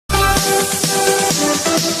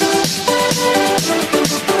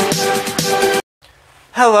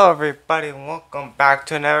Hello everybody and welcome back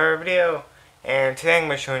to another video. And today I'm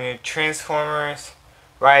going to be showing you Transformers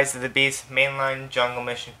Rise of the Beast Mainline Jungle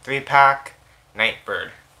Mission 3-pack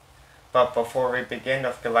Nightbird. But before we begin,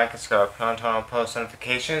 don't forget to like and subscribe, turn on post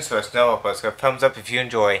notifications so there's no uploads. Give a thumbs up if you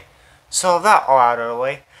enjoy. So that all out of the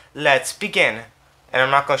way, let's begin. And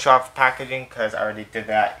I'm not going to show off the packaging because I already did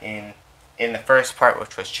that in the first part,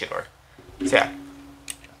 which was chiller. So yeah,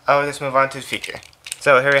 I'll just move on to the feature.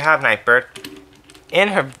 So here we have Nightbird in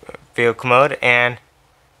her vehicle mode, and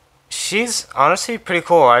she's honestly pretty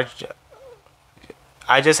cool.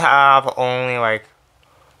 I just have only like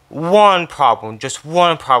just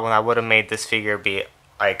one problem that would have made this figure be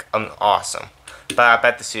like awesome. But I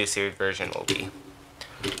bet the Studio Series version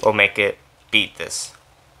will make it beat this.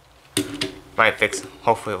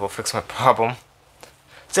 Hopefully it will fix my problem.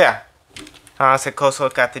 So yeah, let's take a close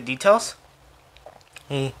look at the details.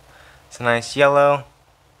 It's a nice yellow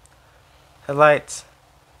headlights,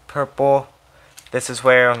 purple. This is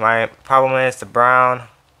where my problem is, the brown.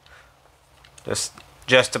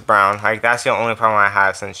 Just the brown. Like, that's the only problem I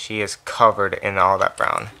have since she is covered in all that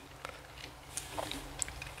brown.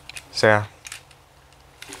 So yeah,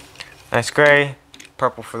 nice gray,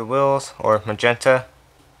 purple for the wheels, or magenta.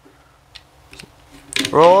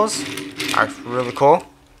 Rolls are really cool.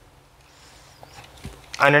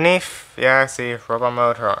 Underneath, yeah, see robot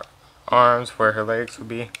mode, her arms where her legs would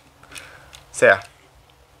be. So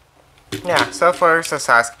yeah, so for some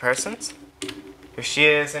size comparisons, here she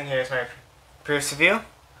is, and here's my previous view.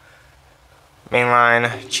 Mainline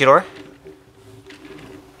Cheetor.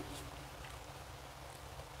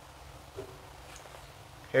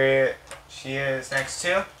 Here she is next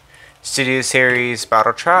to Studio Series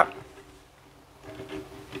Battle Trap.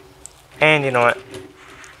 And you know what?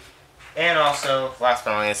 And also, last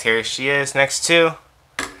but not least, here she is next to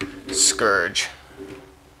Scourge.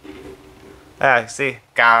 See, you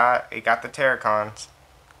got the Terracons.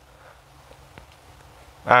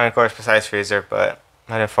 I mean, of course, besides Freezer, but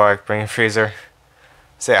I didn't feel like bringing Freezer.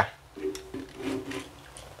 So yeah.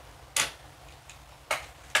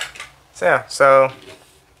 So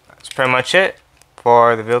that's pretty much it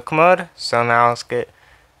for the vehicle mode. So now let's get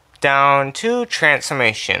down to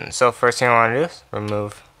transformation. So first thing I want to do is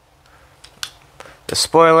remove the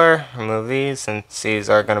spoiler, remove these, since these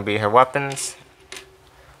are going to be her weapons.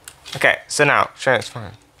 Okay, so now,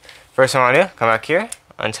 transform. First thing I want to do, come back here,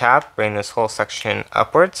 untap, bring this whole section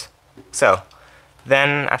upwards. So,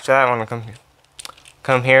 then after that, I want to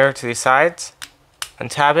come here to these sides,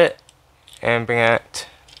 untap it, and bring it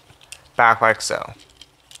back like so.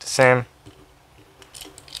 The same.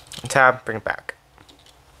 Untap, bring it back.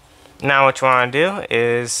 Now what you want to do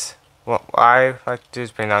is, what I like to do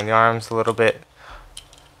is bring down the arms a little bit.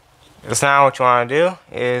 Because now what you want to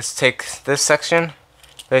do is take this section,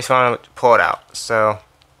 you just want to pull it out. So,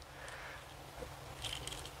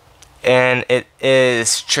 and it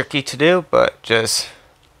is tricky to do, but just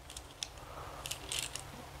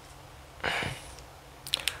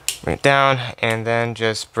bring it down and then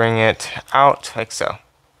just bring it out like so.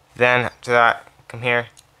 Then after that, come here,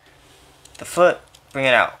 the foot, bring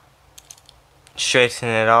it out, straighten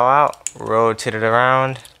it all out, rotate it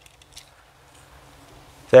around.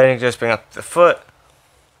 Then you just bring up the foot.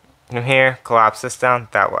 From here, collapse this down.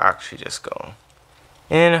 That will actually just go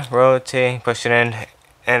in, rotate, push it in,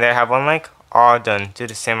 and there I have one leg all done. Do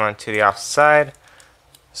the same one to the opposite side.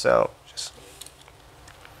 So just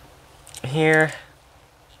here,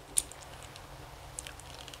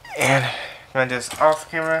 and I'm gonna do this off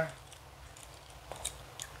camera.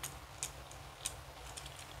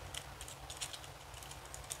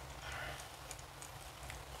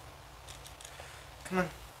 Come on.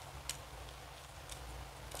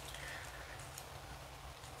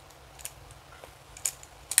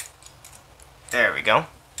 There we go.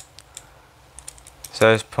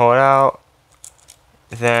 So just pull it out,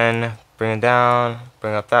 then bring it down,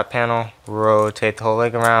 bring up that panel, rotate the whole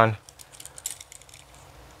leg around,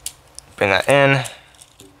 bring that in,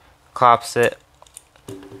 collapse it,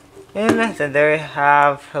 and then there you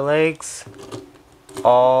have her legs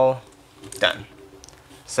all done.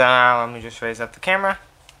 So now let me just raise up the camera.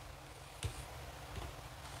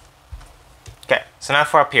 Okay, so now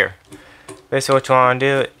for up here. Basically what you want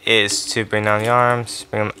to do is to bring down the arms,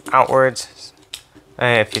 bring them outwards,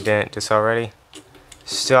 and if you didn't just already,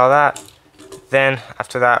 just do all that. Then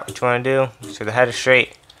after that, what you want to do, make sure the head is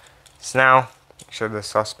straight. So now, make sure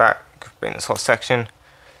this all back, bring this whole section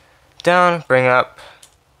down, bring up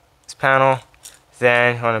this panel,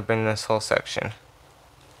 then you want to bring this whole section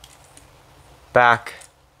back,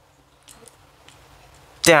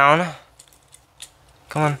 down,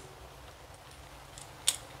 come on,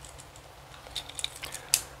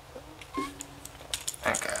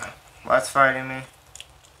 What's fighting me?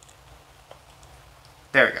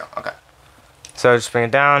 There we go. Okay. So just bring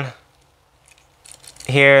it down.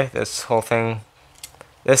 Here, this whole thing,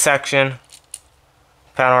 this section,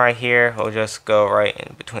 panel right here, will just go right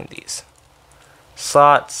in between these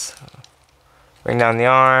slots. Bring down the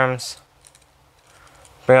arms.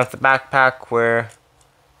 Bring up the backpack where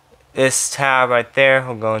this tab right there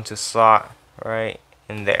will go into slot right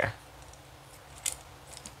in there.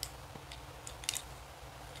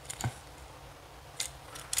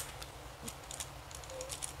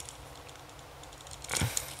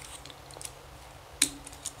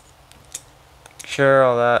 Sure,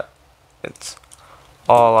 all that it's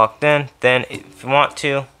all locked in. Then if you want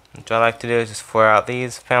to, which I like to do, is just flare out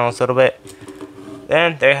these panels a little bit.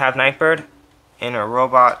 Then there you have Nightbird in a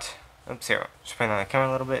robot. Oops, here, just bring on the camera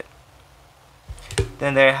a little bit.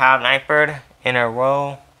 Then there you have Nightbird in a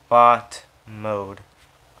robot mode.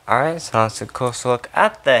 Alright, so let's take a closer look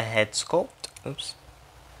at the head sculpt. Oops.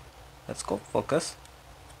 Head sculpt focus.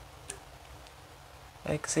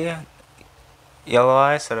 You can see yellow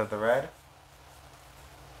eyes instead of the red.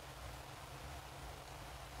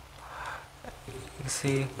 You can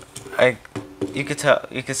see,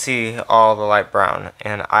 you could see all the light brown,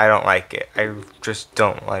 and I don't like it. I just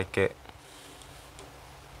don't like it.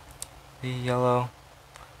 The yellow.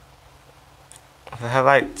 The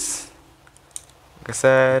headlights, like I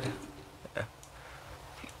said, yeah.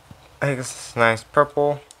 I think it's nice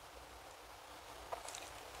purple.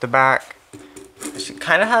 The back, she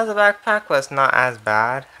kind of has a backpack, but it's not as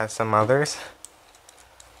bad as some others.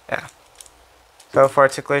 Yeah. So for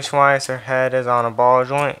articulation wise, her head is on a ball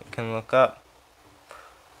joint. Can look up.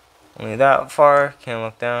 Only that far. Can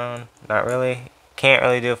look down. Not really. Can't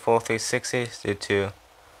really do a full 360 due to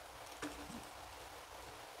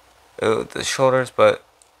the shoulders, but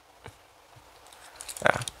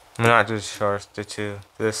yeah, I'm not doing the shoulders due to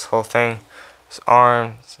this whole thing. His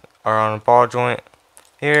arms are on a ball joint.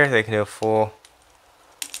 Here they can do a full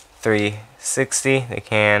 360. They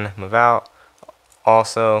can move out.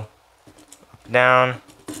 Also up and down.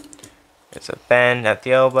 There's a bend at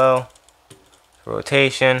the elbow.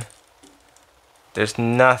 Rotation. There's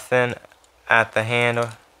nothing at the handle.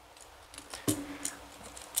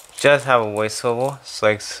 Just have a waist swivel. So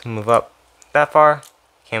legs move up that far.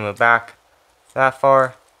 Can't move back that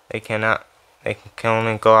far. They cannot. They can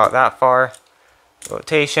only go out that far.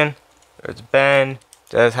 Rotation. There's a bend.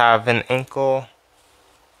 Does have an ankle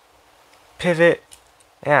pivot.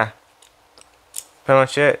 Yeah. Pretty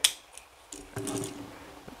much it.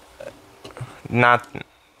 Not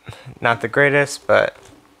the greatest, but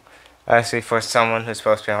actually for someone who's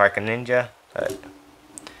supposed to be like a ninja. But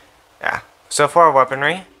yeah. So far,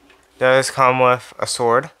 weaponry does come with a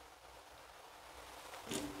sword,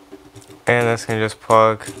 and this can just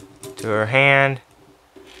plug to her hand.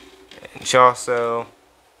 And she also,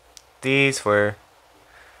 these were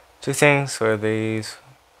two things where these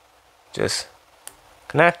just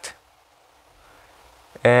connect,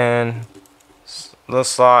 and little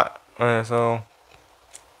slot and this little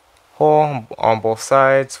hole on both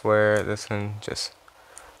sides where this can just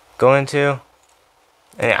go into.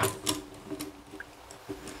 And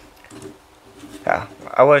yeah,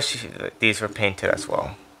 I wish these were painted as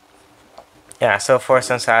well. Yeah, so for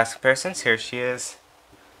some size comparisons, here she is.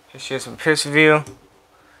 Here she is from Pierce Review.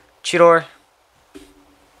 Cheetor.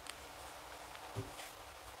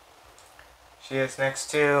 She is next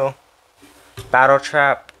to Battle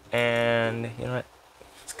Trap, and you know what?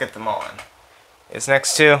 Let's get them all in. It's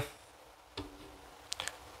next to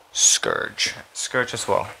Scourge. Scourge as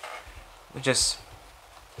well. We just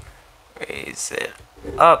raise it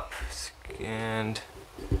up, and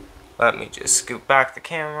let me just scoop back the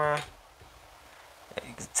camera.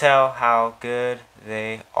 You can tell how good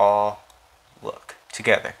they all look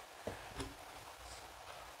together.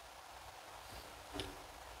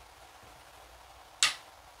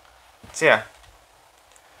 So yeah,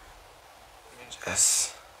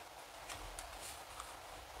 just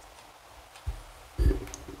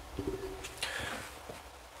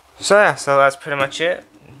so that's pretty much it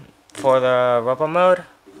for the robot mode.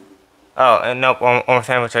 Oh, and nope, one more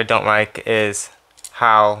thing which I don't like is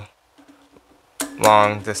how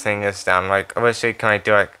long this thing is down. Like, I wish they kind of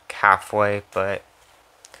do like halfway, but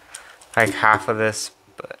like half of this,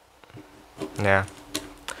 but yeah.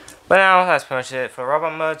 But now that's pretty much it for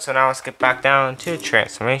robot mode. So now let's get back down to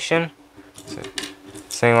transformation. So the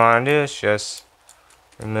thing I want to do is just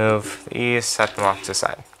remove these, set them off to the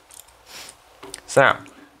side. So now,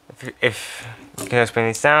 if you can just bring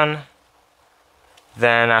these down,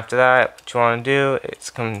 then after that, what you want to do is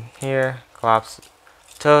come here, collapse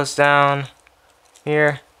toes down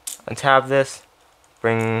here, untab this,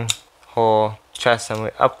 whole chest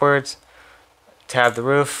assembly upwards. Tab the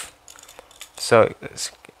roof, so you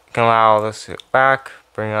can allow all this to go back.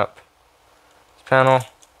 Bring up this panel,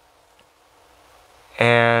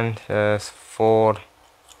 and just fold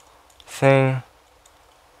thing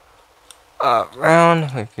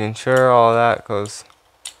around, making sure all that goes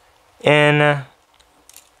in.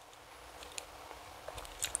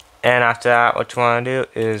 And after that, what you want to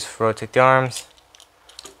do is rotate the arms,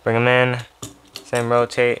 bring them in, same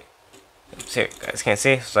rotate. See, you guys can't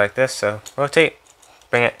see, it's like this, so rotate,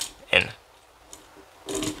 bring it in.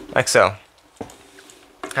 Like so.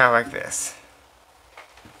 Kind of like this.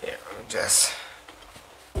 Here, just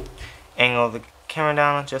angle the camera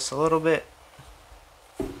down just a little bit.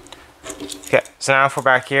 Okay, so now for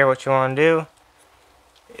back here, what you want to do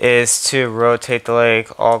is to rotate the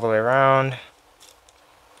leg all the way around.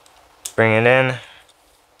 Bring it in.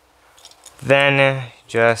 Then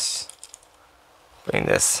just bring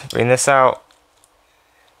this out.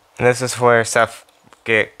 And this is where stuff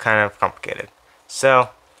get kind of complicated. So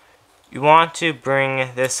you want to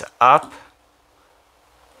bring this up.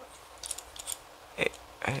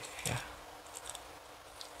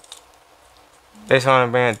 Just want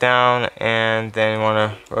to bring it down, and then you want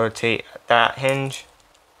to rotate that hinge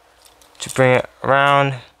to bring it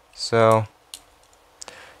around. So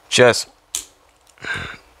just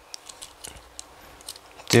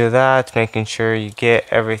do that, making sure you get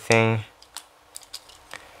everything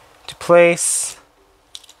to place.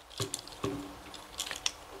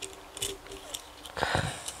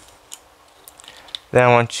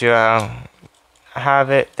 Then once you have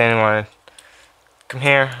it, then you want to come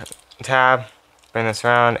here, tab, bring this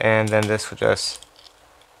around, and then this will just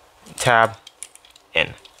tab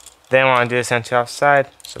in. Then want to do this on the outside,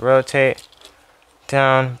 so rotate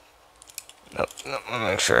down. Nope, let me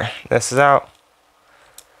make sure this is out.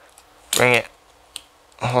 Bring it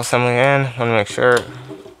whole assembly in. Want to make sure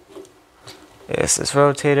this is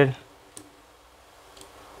rotated.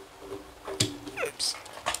 Oops.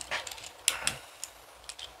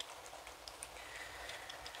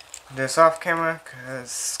 Do this off camera because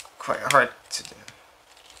it's quite hard to do.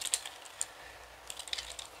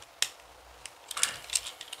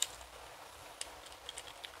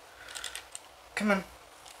 Come on.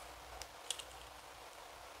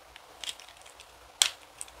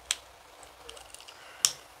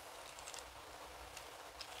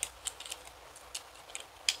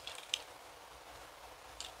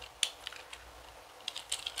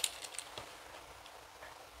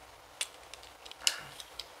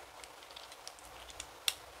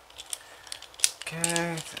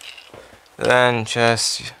 Okay, then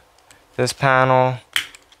just this panel,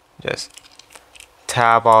 just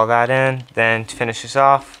tab all that in. Then to finish this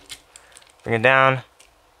off, bring it down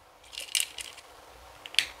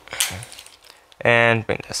and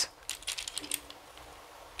bring this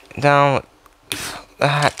down like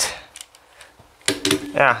that.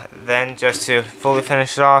 Yeah, then just to fully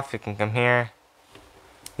finish it off, you can come here,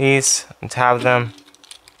 these, and tab them.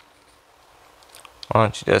 Why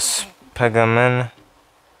don't you just peg them in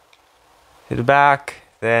to the back.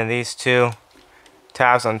 Then these two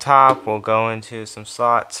tabs on top will go into some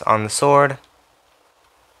slots on the sword.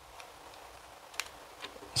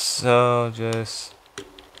 So just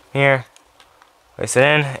here, place it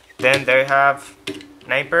in. Then there you have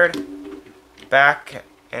Nightbird back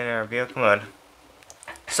in our vehicle mode.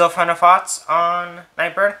 So final thoughts on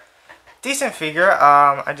Nightbird. Decent figure.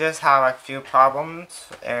 I just have like a few problems,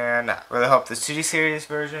 and I really hope the 2D series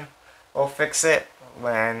version will fix it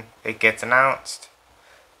when it gets announced.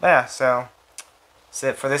 But yeah, so that's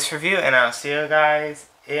it for this review, and I'll see you guys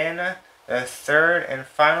in the third and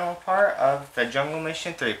final part of the Jungle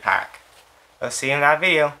Mission 3 pack. I'll see you in that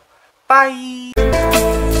video. Bye!